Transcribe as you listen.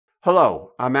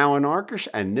Hello, I'm Allan Arkush,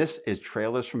 and this is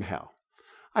Trailers from Hell.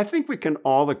 I think we can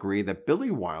all agree that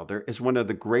Billy Wilder is one of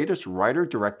the greatest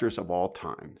writer-directors of all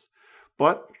times.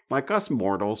 But, like us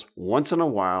mortals, once in a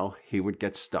while he would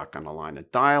get stuck on a line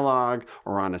of dialogue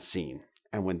or on a scene.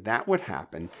 And when that would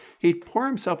happen, he'd pour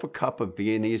himself a cup of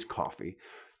Viennese coffee,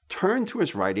 turn to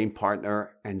his writing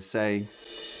partner, and say,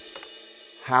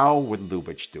 "How would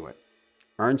Lubitsch do it?"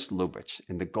 Ernst Lubitsch.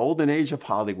 In the golden age of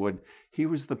Hollywood, he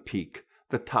was the peak,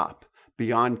 the top,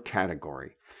 beyond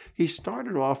category. He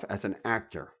started off as an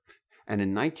actor, and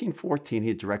in 1914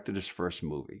 he directed his first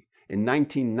movie. In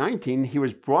 1919, he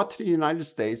was brought to the United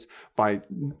States by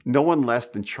no one less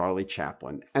than Charlie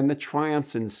Chaplin, and the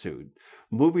triumphs ensued.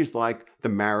 Movies like The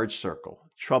Marriage Circle,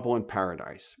 Trouble in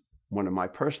Paradise, one of my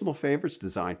personal favorites,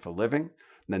 Designed for Living,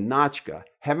 Ninotchka,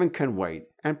 Heaven Can Wait,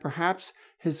 and perhaps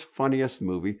his funniest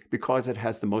movie because it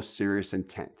has the most serious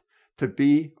intent, To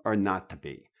Be or Not to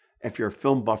Be. If you're a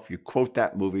film buff, you quote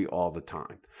that movie all the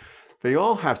time. They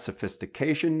all have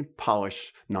sophistication,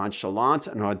 polished nonchalance,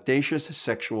 and audacious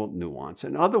sexual nuance.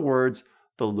 In other words,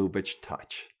 the Lubitsch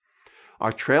touch.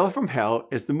 Our Trailer from Hell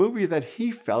is the movie that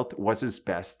he felt was his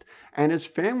best, and his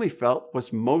family felt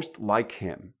was most like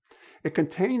him. It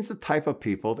contains the type of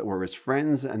people that were his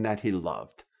friends and that he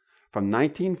loved. From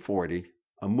 1940,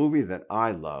 a movie that I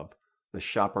love, The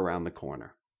Shop Around the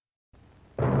Corner.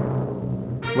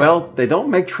 Well, they don't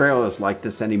make trailers like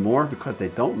this anymore because they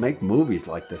don't make movies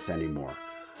like this anymore.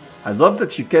 I love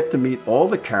that you get to meet all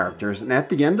the characters, and at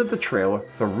the end of the trailer,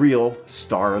 the real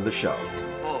star of the show.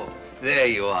 Oh, there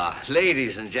you are.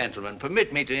 Ladies and gentlemen,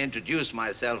 permit me to introduce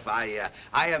myself. I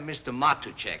am Mr.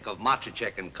 Matuszek of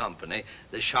Matuszek and Company,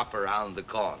 The Shop Around the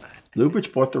Corner.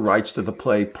 Lubitsch bought the rights to the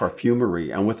play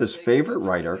Parfumerie, and with his favorite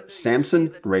writer, Samson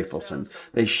Rafelson,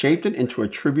 they shaped it into a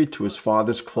tribute to his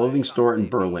father's clothing store in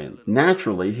Berlin.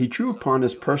 Naturally, he drew upon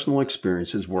his personal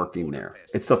experiences working there.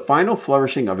 It's the final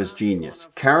flourishing of his genius,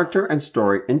 character and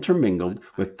story intermingled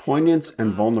with poignance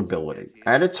and vulnerability.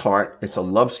 At its heart, it's a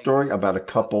love story about a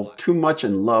couple too much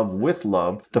in love with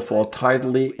love to fall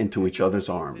tidily into each other's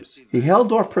arms. He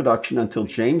held off production until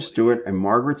James Stewart and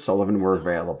Margaret Sullivan were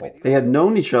available. They had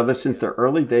known each other since their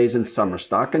early days in summer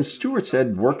stock, and Stewart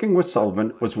said working with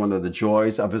Sullivan was one of the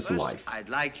joys of his life. I'd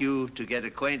like you to get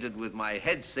acquainted with my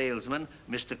head salesman,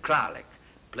 Mr. Kralik,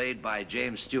 played by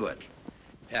James Stewart.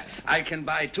 Yeah, I can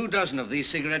buy 24 of these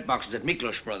cigarette boxes at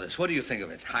Miklos Brothers. What do you think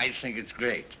of it? I think it's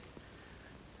great.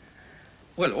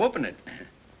 Well, open it.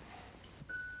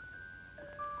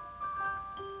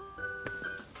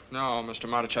 No, Mr.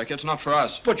 Matuszek, it's not for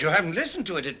us. But you haven't listened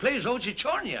to it. It plays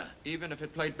Ojciechornia. Even if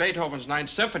it played Beethoven's Ninth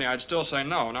Symphony, I'd still say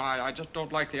no. No, I just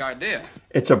don't like the idea.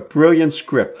 It's a brilliant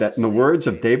script that, in the words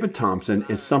of David Thompson,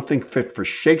 is something fit for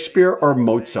Shakespeare or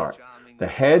Mozart. The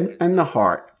head and the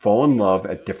heart fall in love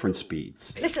at different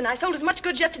speeds. Listen, I sold as much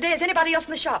goods yesterday as anybody else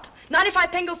in the shop.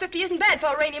 95 Pengo 50 isn't bad for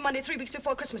a rainy Monday 3 weeks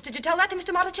before Christmas. Did you tell that to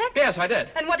Mr. Matuszek? Yes, I did.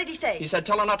 And what did he say? He said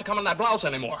tell her not to come in that blouse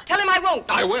anymore. Tell him I won't.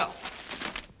 I will.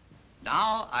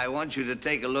 Now, I want you to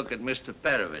take a look at Mr.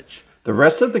 Perovich. The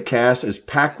rest of the cast is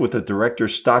packed with the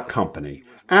director's stock company.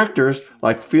 Actors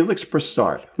like Felix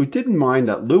Bressart, who didn't mind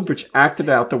that Lubitsch acted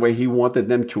out the way he wanted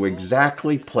them to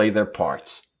exactly play their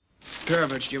parts.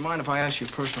 Perovich, do you mind if I ask you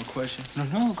a personal question?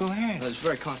 No, go ahead. It's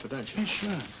very confidential. Yeah,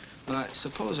 sure.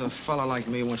 Suppose a fella like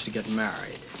me wants to get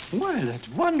married. Well, that's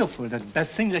wonderful. That's the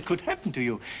best thing that could happen to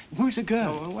you. Where's the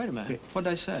girl? Oh, wait a minute. What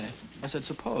did I say? I said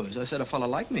suppose. I said a fella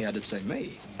like me. I didn't say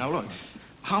me. Now, look,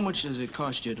 how much does it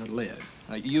cost you to live?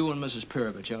 You and Mrs.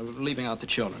 Perovich, leaving out the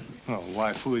children. Oh,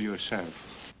 why fool yourself?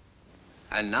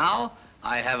 And now,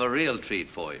 I have a real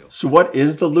treat for you. So what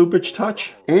is the Lubitsch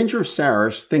touch? Andrew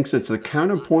Saris thinks it's the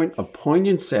counterpoint of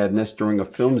poignant sadness during a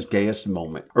film's gayest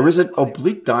moment. Or is it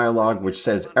oblique dialogue which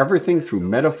says everything through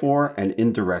metaphor and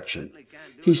indirection?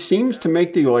 He seems to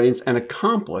make the audience an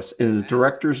accomplice in the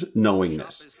director's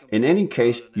knowingness. In any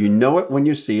case, you know it when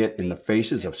you see it in the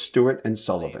faces of Stewart and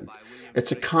Sullivan.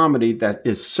 It's a comedy that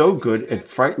is so good it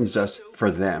frightens us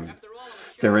for them.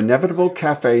 Their inevitable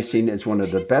cafe scene is one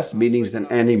of the best meetings in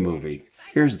any movie.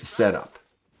 Here's the setup.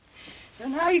 So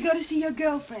now you go to see your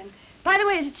girlfriend. By the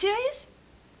way, is it serious?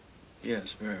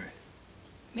 Yes, very.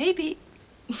 Maybe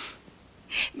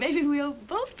we'll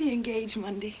both be engaged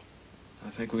Monday. I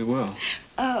think we will.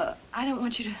 I don't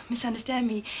want you to misunderstand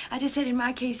me. I just said in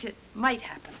my case it might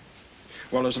happen.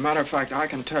 Well, as a matter of fact, I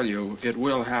can tell you it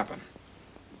will happen.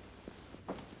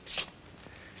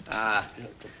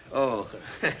 Oh,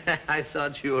 I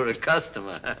thought you were a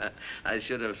customer. I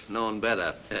should have known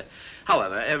better.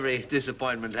 However, every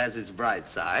disappointment has its bright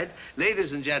side.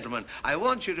 Ladies and gentlemen, I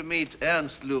want you to meet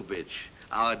Ernst Lubitsch,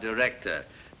 our director.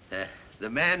 The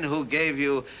man who gave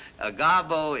you a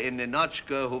Garbo in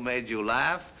Ninochka who made you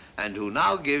laugh, and who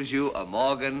now gives you a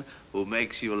Morgan who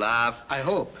makes you laugh. I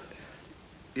hope.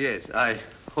 Yes, I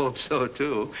hope so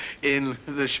too, in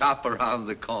the shop around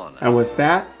the corner. And with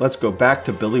that, let's go back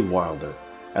to Billy Wilder.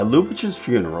 At Lubitsch's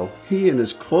funeral, he and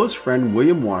his close friend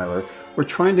William Wyler were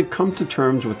trying to come to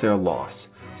terms with their loss.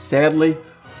 Sadly,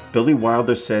 Billy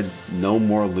Wilder said, "No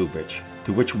more Lubitsch,"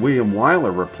 to which William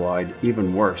Wyler replied,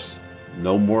 even worse,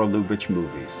 "No more Lubitsch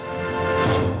movies."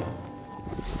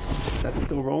 Is that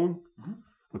still rolling?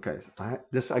 Okay,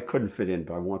 so I couldn't fit in,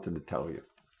 but I wanted to tell you.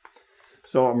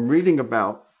 So I'm reading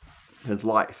about his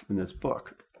life in this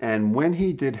book. And when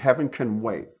he did Heaven Can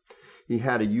Wait, he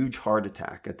had a huge heart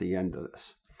attack at the end of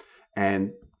this.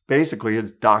 And basically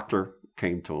his doctor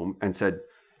came to him and said,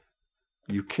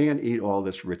 "You can't eat all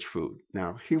this rich food."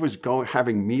 Now, he was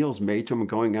having meals made to him and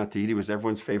going out to eat. He was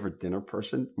everyone's favorite dinner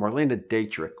person. Marlene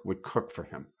Dietrich would cook for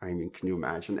him. I mean, can you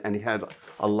imagine? And he had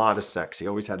a lot of sex. He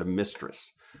always had a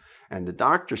mistress. And the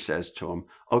doctor says to him,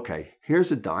 "Okay,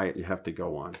 here's a diet you have to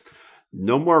go on.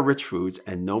 No more rich foods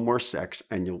and no more sex,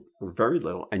 or very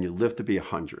little, and you'll live to be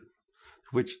 100.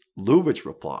 Which Lubitsch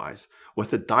replies,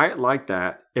 "With a diet like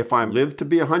that, if I live to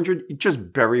be 100, you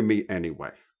just bury me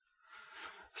anyway."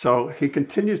 So he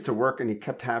continues to work, and he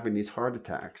kept having these heart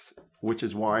attacks, which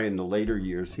is why in the later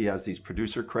years he has these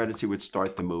producer credits. He would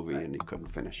start the movie and he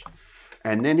couldn't finish.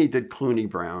 And then he did Clooney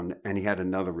Brown, and he had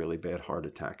another really bad heart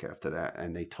attack after that.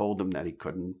 And they told him that he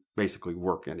couldn't basically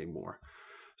work anymore.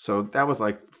 So that was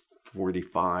like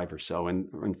 45 or so. And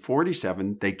in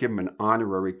 47, they give him an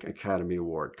honorary Academy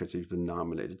Award because he's been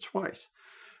nominated twice.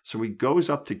 So he goes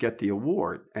up to get the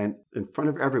award, and in front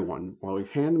of everyone, while we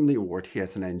hand him the award, he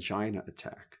has an angina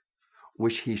attack,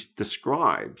 which he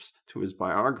describes to his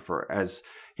biographer as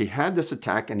he had this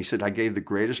attack, and he said, "I gave the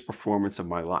greatest performance of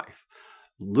my life."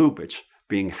 Lubitsch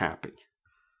being happy.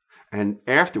 And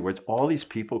afterwards, all these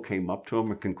people came up to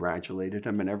him and congratulated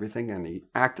him and everything, and he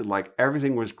acted like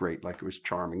everything was great, like it was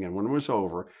charming. And when it was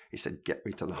over, he said, "Get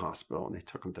me to the hospital," and they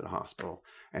took him to the hospital,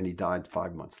 and he died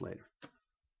 5 months later.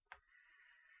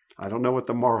 I don't know what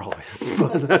the moral is,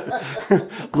 but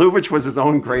Lubitsch was his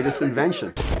own greatest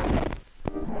invention.